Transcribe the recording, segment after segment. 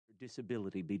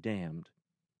disability be damned.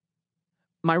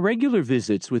 My regular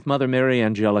visits with Mother Mary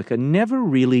Angelica never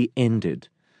really ended.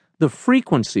 The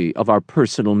frequency of our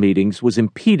personal meetings was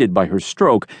impeded by her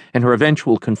stroke and her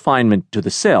eventual confinement to the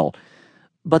cell,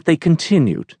 but they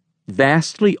continued,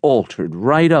 vastly altered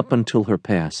right up until her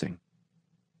passing.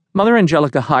 Mother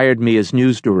Angelica hired me as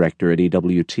news director at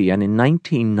EWTN in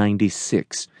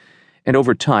 1996, and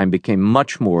over time became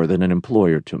much more than an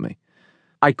employer to me.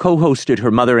 I co-hosted her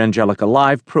Mother Angelica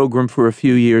Live program for a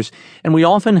few years, and we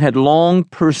often had long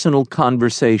personal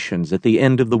conversations at the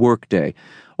end of the workday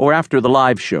or after the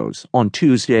live shows on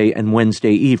Tuesday and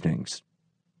Wednesday evenings.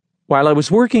 While I was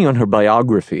working on her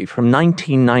biography from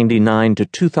 1999 to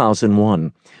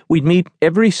 2001, we'd meet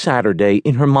every Saturday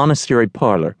in her monastery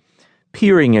parlor,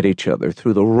 peering at each other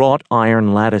through the wrought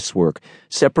iron latticework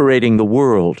separating the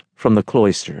world from the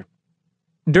cloister.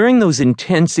 During those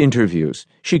intense interviews,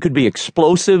 she could be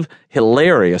explosive,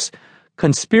 hilarious,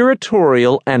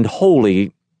 conspiratorial, and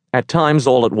holy, at times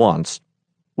all at once.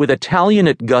 With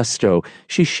Italianate gusto,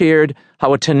 she shared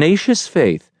how a tenacious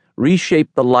faith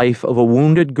reshaped the life of a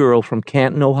wounded girl from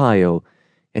Canton, Ohio,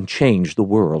 and changed the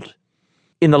world.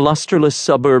 In the lusterless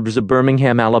suburbs of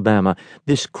Birmingham, Alabama,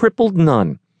 this crippled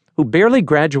nun, who barely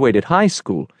graduated high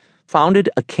school, founded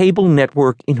a cable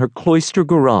network in her cloister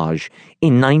garage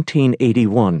in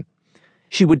 1981.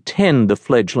 She would tend the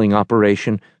fledgling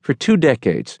operation for 2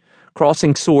 decades,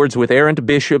 crossing swords with errant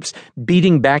bishops,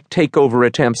 beating back takeover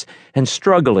attempts, and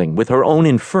struggling with her own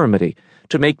infirmity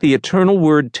to make the Eternal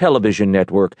Word television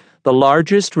network the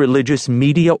largest religious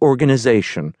media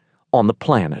organization on the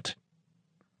planet.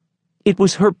 It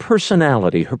was her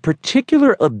personality, her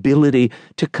particular ability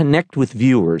to connect with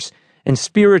viewers and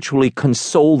spiritually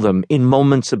console them in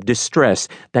moments of distress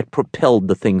that propelled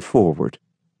the thing forward.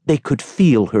 They could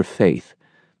feel her faith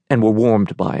and were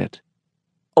warmed by it.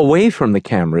 Away from the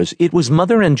cameras, it was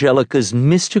Mother Angelica's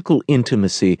mystical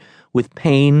intimacy with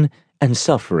pain and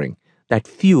suffering that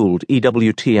fueled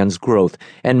EWTN's growth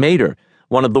and made her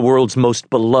one of the world's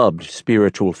most beloved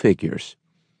spiritual figures.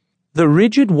 The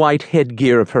rigid white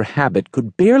headgear of her habit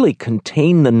could barely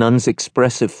contain the nun's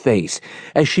expressive face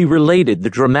as she related the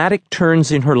dramatic turns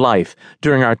in her life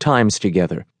during our times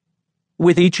together.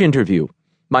 With each interview,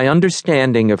 my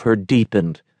understanding of her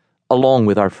deepened, along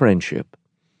with our friendship.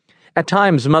 At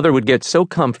times, Mother would get so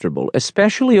comfortable,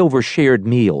 especially over shared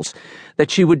meals,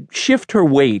 that she would shift her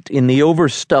weight in the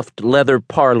overstuffed leather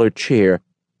parlor chair,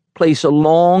 place a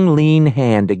long, lean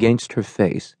hand against her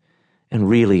face, and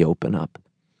really open up.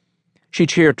 She'd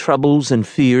share troubles and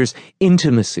fears,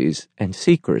 intimacies and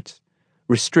secrets,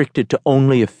 restricted to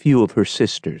only a few of her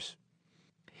sisters.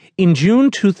 In June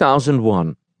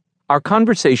 2001, our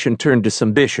conversation turned to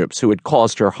some bishops who had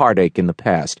caused her heartache in the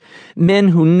past, men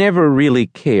who never really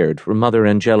cared for Mother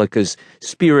Angelica's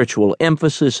spiritual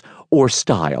emphasis or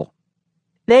style.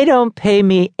 They don't pay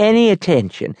me any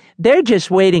attention. They're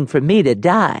just waiting for me to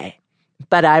die.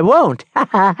 But I won't. Ha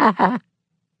ha ha ha.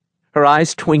 Her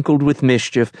eyes twinkled with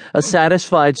mischief, a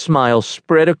satisfied smile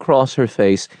spread across her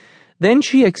face. Then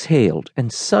she exhaled,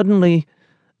 and suddenly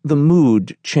the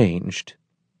mood changed.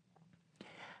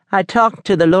 I talked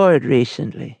to the Lord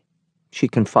recently, she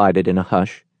confided in a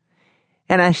hush,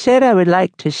 and I said I would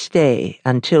like to stay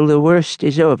until the worst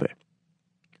is over.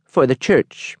 For the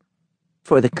church,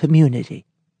 for the community.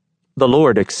 The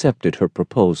Lord accepted her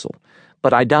proposal,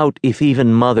 but I doubt if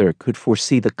even Mother could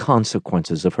foresee the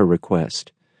consequences of her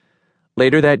request.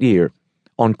 Later that year,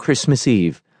 on Christmas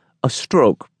Eve, a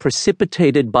stroke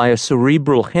precipitated by a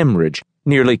cerebral hemorrhage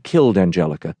nearly killed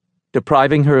Angelica,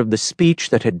 depriving her of the speech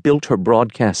that had built her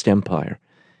broadcast empire.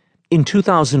 In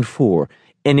 2004,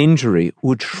 an injury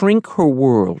would shrink her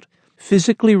world,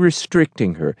 physically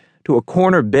restricting her to a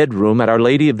corner bedroom at Our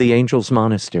Lady of the Angels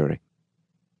Monastery.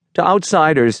 To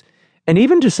outsiders, and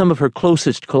even to some of her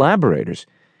closest collaborators,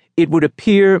 it would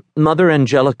appear Mother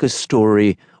Angelica's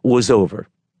story was over.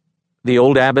 The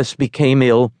old abbess became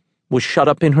ill, was shut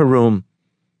up in her room,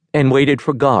 and waited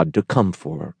for God to come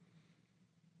for her.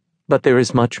 But there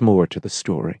is much more to the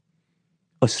story,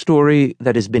 a story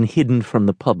that has been hidden from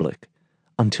the public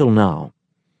until now.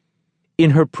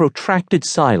 In her protracted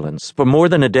silence for more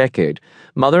than a decade,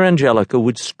 Mother Angelica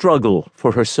would struggle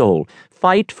for her soul,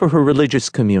 fight for her religious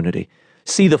community,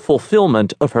 see the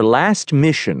fulfillment of her last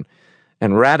mission,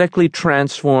 and radically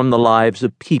transform the lives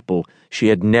of people she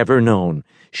had never known.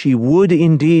 She would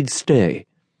indeed stay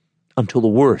until the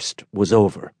worst was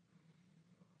over.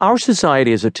 Our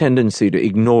society has a tendency to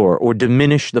ignore or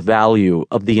diminish the value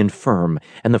of the infirm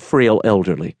and the frail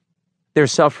elderly. Their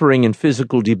suffering and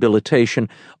physical debilitation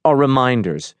are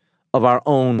reminders of our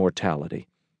own mortality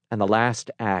and the last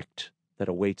act that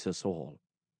awaits us all.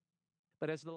 But as the